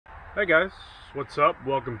Hey guys, what's up?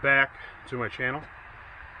 Welcome back to my channel.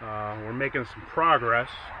 We're making some progress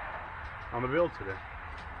on the build today.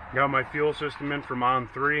 Got my fuel system in from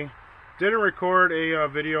ON3. Didn't record a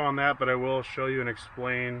video on that, but I will show you and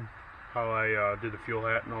explain how I did the fuel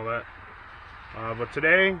hat and all that. But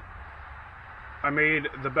today, I made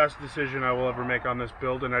the best decision I will ever make on this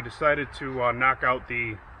build, and I decided to knock out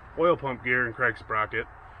the oil pump gear and crank sprocket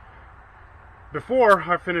before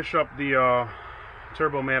I finish up the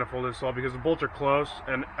turbo manifold install, because the bolts are close,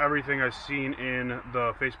 and everything I've seen in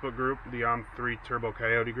the Facebook group, the ON3 Turbo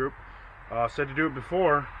Coyote group, said to do it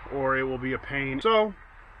before or it will be a pain. So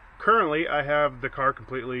currently I have the car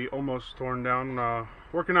completely almost torn down,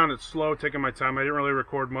 working on it slow, taking my time. I didn't really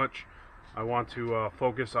record much. I want to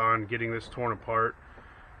focus on getting this torn apart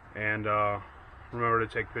and remember to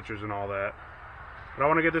take pictures and all that. But I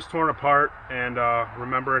want to get this torn apart and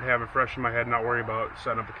remember it, have it fresh in my head, not worry about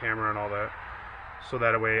setting up the camera and all that. So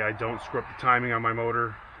that way I don't screw up the timing on my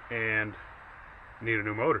motor and need a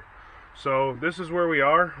new motor. So this is where we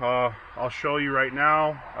are. I'll show you right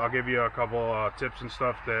now. I'll give you a couple tips and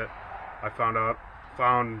stuff that I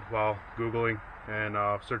found while Googling and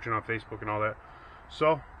searching on Facebook and all that.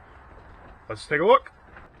 So let's take a look.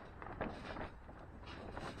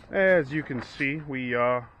 As you can see, we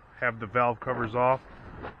have the valve covers off.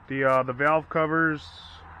 The valve covers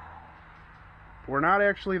were not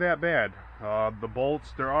actually that bad. The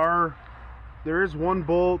bolts, there is one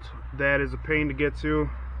bolt that is a pain to get to.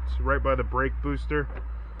 It's right by the brake booster.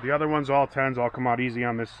 The other ones, all 10s, all come out easy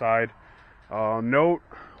on this side. Note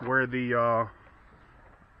where the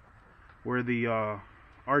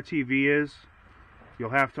RTV is. You'll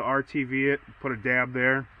have to RTV it, put a dab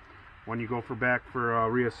there when you go back for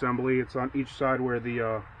reassembly. It's on each side where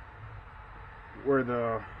the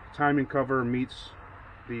timing cover meets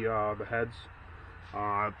the heads.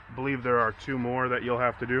 I believe there are 2 more that you'll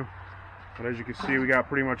have to do, but as you can see, we got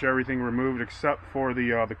pretty much everything removed except for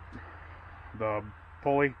the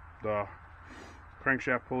pulley, the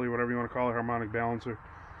crankshaft pulley, whatever you want to call it, harmonic balancer.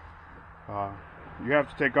 You have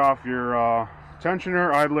to take off your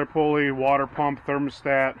tensioner, idler pulley, water pump,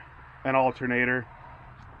 thermostat, and alternator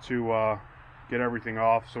to get everything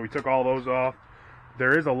off. So we took all those off.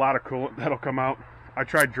 There is a lot of coolant that'll come out. I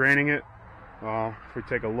tried draining it. If we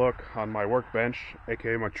take a look on my workbench,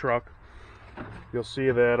 aka my truck, you'll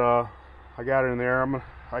see that I got it in there.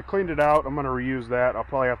 I cleaned it out. I'm going to reuse that. I'll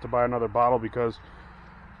probably have to buy another bottle because,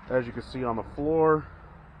 as you can see on the floor,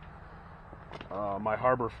 my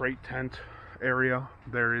Harbor Freight tent area,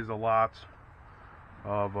 there is a lot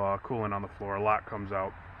of coolant on the floor. A lot comes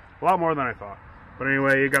out. A lot more than I thought. But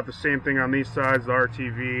anyway, you got the same thing on these sides, the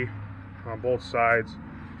RTV on both sides,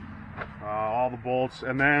 all the bolts,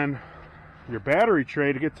 and then your battery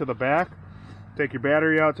tray to get to the back. Take your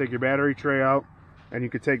battery out, take your battery tray out, and you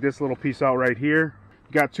can take this little piece out right here.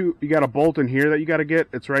 You got a bolt in here that you got to get.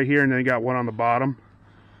 It's right here, and then you got one on the bottom.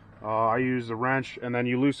 I use a wrench, and then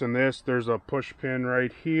you loosen this. There's a push pin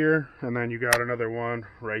right here, and then you got another one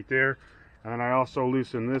right there. And then I also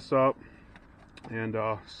loosen this up and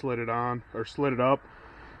slid it up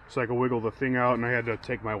so I could wiggle the thing out, and I had to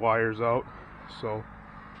take my wires out. So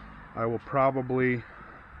I will probably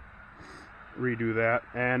redo that,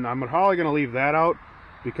 and I'm probably going to leave that out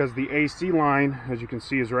because the AC line, as you can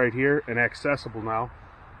see, is right here and accessible now.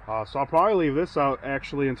 So I'll probably leave this out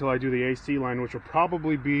actually until I do the AC line, which will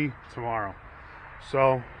probably be tomorrow.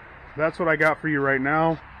 So that's what I got for you right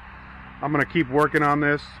now. I'm going to keep working on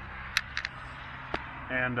this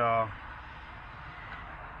and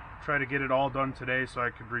try to get it all done today so I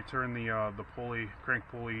could return the pulley, crank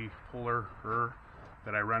pulley puller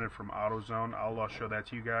that I rented from AutoZone. I'll show that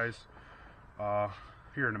to you guys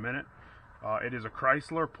here in a minute. It is a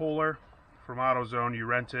Chrysler puller from AutoZone. You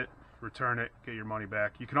rent it, return it, get your money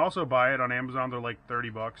back. You can also buy it on Amazon. They're like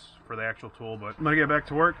 30 bucks for the actual tool. But I'm gonna get back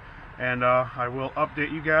to work, and I will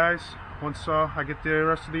update you guys once I get the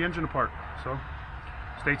rest of the engine apart. So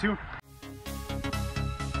stay tuned.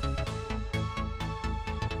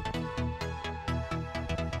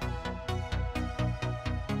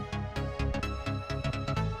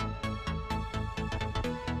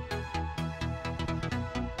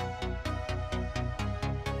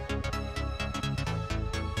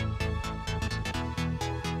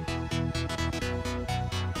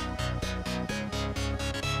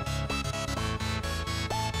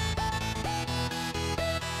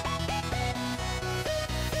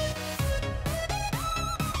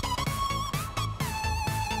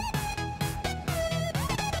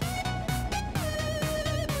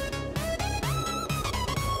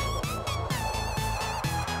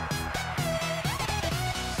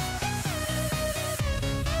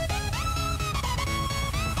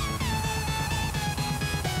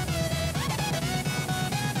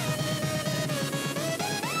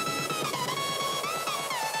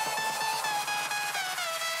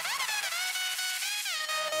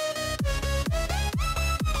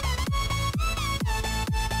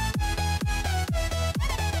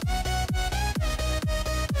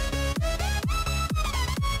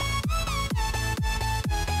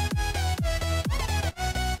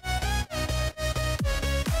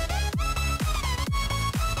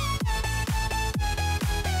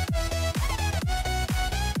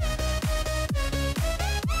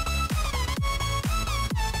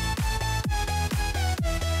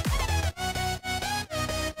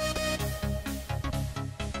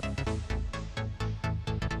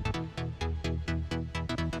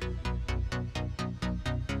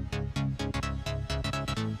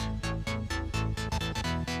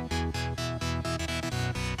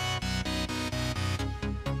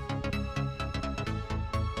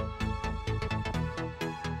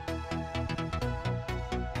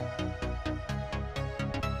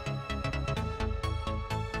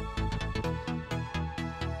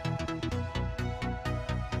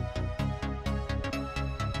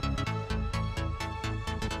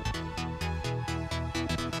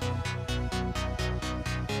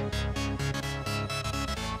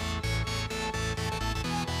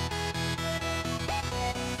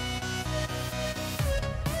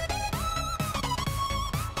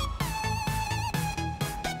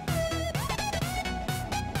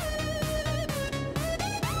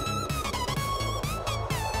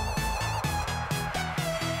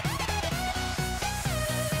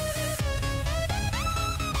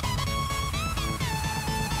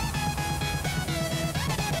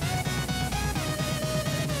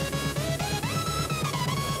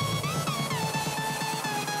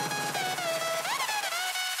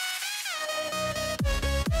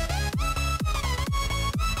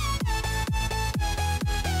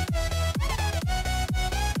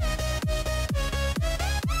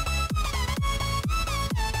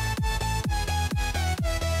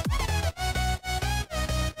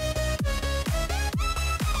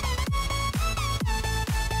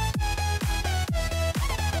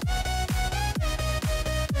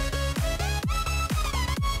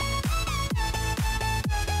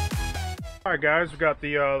 Alright guys, we got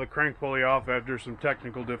the crank pulley off after some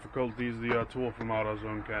technical difficulties. The tool from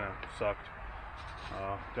AutoZone kind of sucked.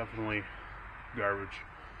 Definitely garbage.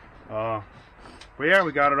 But yeah,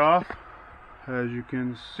 we got it off, as you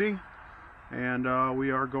can see. And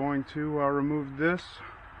we are going to remove this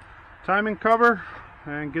timing cover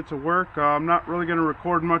and get to work. I'm not really going to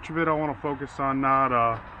record much of it. I want to focus on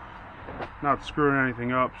not screwing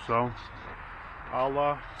anything up. So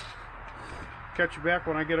I'll catch you back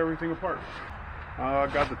when I get everything apart.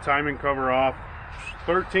 Got the timing cover off,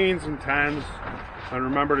 13s and 10s, and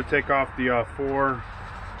remember to take off the 4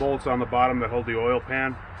 bolts on the bottom that hold the oil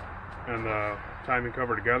pan and the timing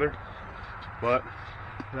cover together. But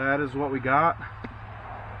that is what we got.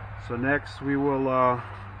 So next we will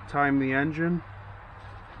time the engine,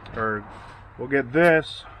 or we'll get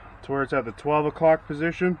this to where it's at the 12 o'clock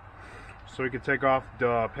position, so we can take off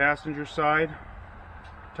the passenger side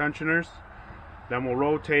tensioners. Then we'll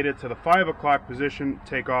rotate it to the 5 o'clock position,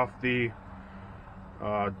 take off the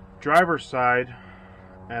driver's side,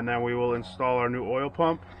 and then we will install our new oil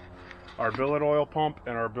pump, our billet oil pump,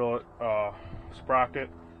 and our billet sprocket,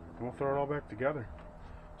 and we'll throw it all back together.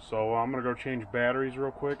 So I'm gonna go change batteries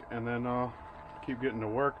real quick, and then keep getting to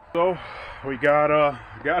work. So we got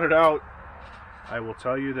it out. I will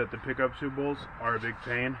tell you that the pickup tube bolts are a big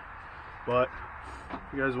pain, but if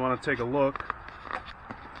you guys want to take a look,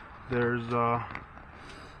 there's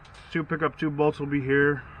 2 pickup tube bolts will be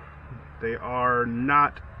here. They are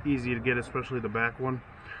not easy to get, especially the back one.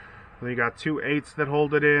 And then you got 2 8s that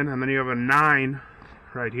hold it in, and then you have a 9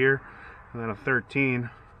 right here, and then a 13.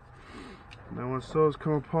 And then once those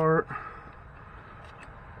come apart,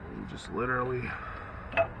 you just literally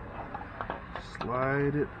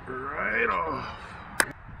slide it right off.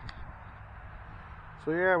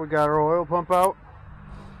 So yeah, we got our oil pump out.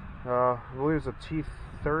 I believe it's a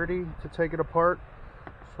T30 to take it apart.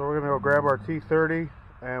 So we're gonna go grab our T30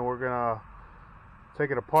 and we're gonna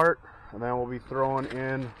take it apart, and then we'll be throwing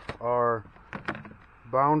in our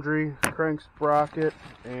boundary crank sprocket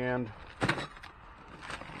and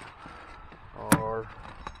our,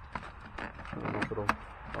 I don't know if it'll,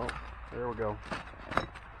 oh, there we go,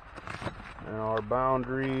 and our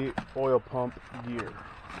boundary oil pump gear.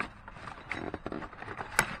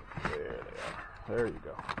 There they are. There you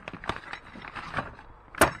go.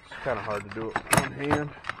 It's kind of hard to do it with one hand.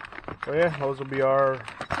 So yeah, those will be our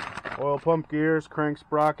oil pump gears, crank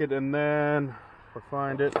sprocket, and then we'll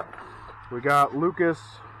find it. We got Lucas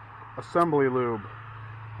assembly lube.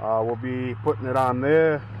 We'll be putting it on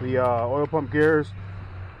there, the oil pump gears.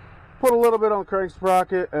 Put a little bit on the crank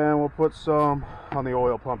sprocket, and we'll put some on the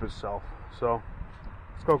oil pump itself. So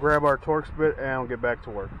let's go grab our Torx bit and we'll get back to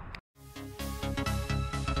work.